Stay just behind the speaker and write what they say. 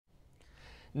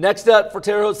Next up for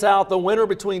Terre Haute South, the winner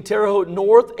between Terre Haute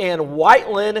North and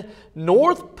Whiteland.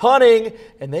 North punting,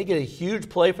 and they get a huge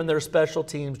play from their special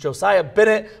teams. Josiah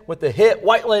Bennett with the hit.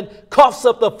 Whiteland coughs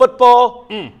up the football.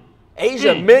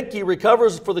 Asia Minke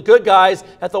recovers for the good guys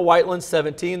at the Whiteland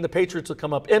 17. The Patriots will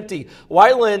come up empty.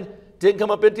 Whiteland didn't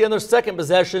come up empty on their second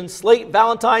possession. Slate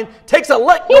Valentine takes a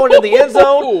lick going in the end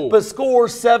zone, but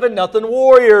scores 7-0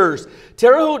 Warriors.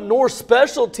 Terre Haute North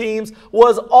special teams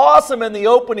was awesome in the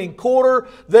opening quarter.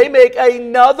 They make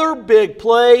another big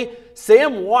play.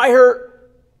 Sam Weihert,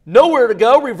 nowhere to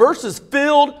go, reverses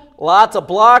field. Lots of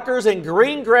blockers and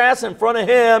green grass in front of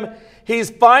him. He's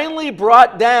finally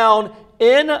brought down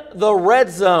in the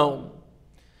red zone.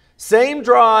 Same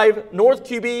drive, North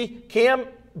QB Cam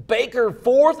Baker,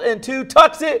 4th and 2,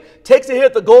 tucks it, takes a hit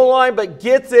at the goal line, but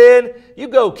gets in. You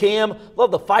go, Cam.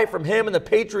 Love the fight from him and the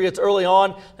Patriots early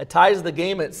on. That ties the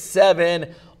game at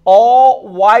 7. All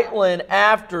Whiteland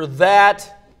after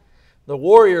that. The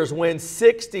Warriors win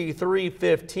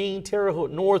 63-15. Terre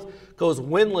Haute North goes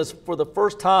winless for the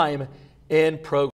first time in program.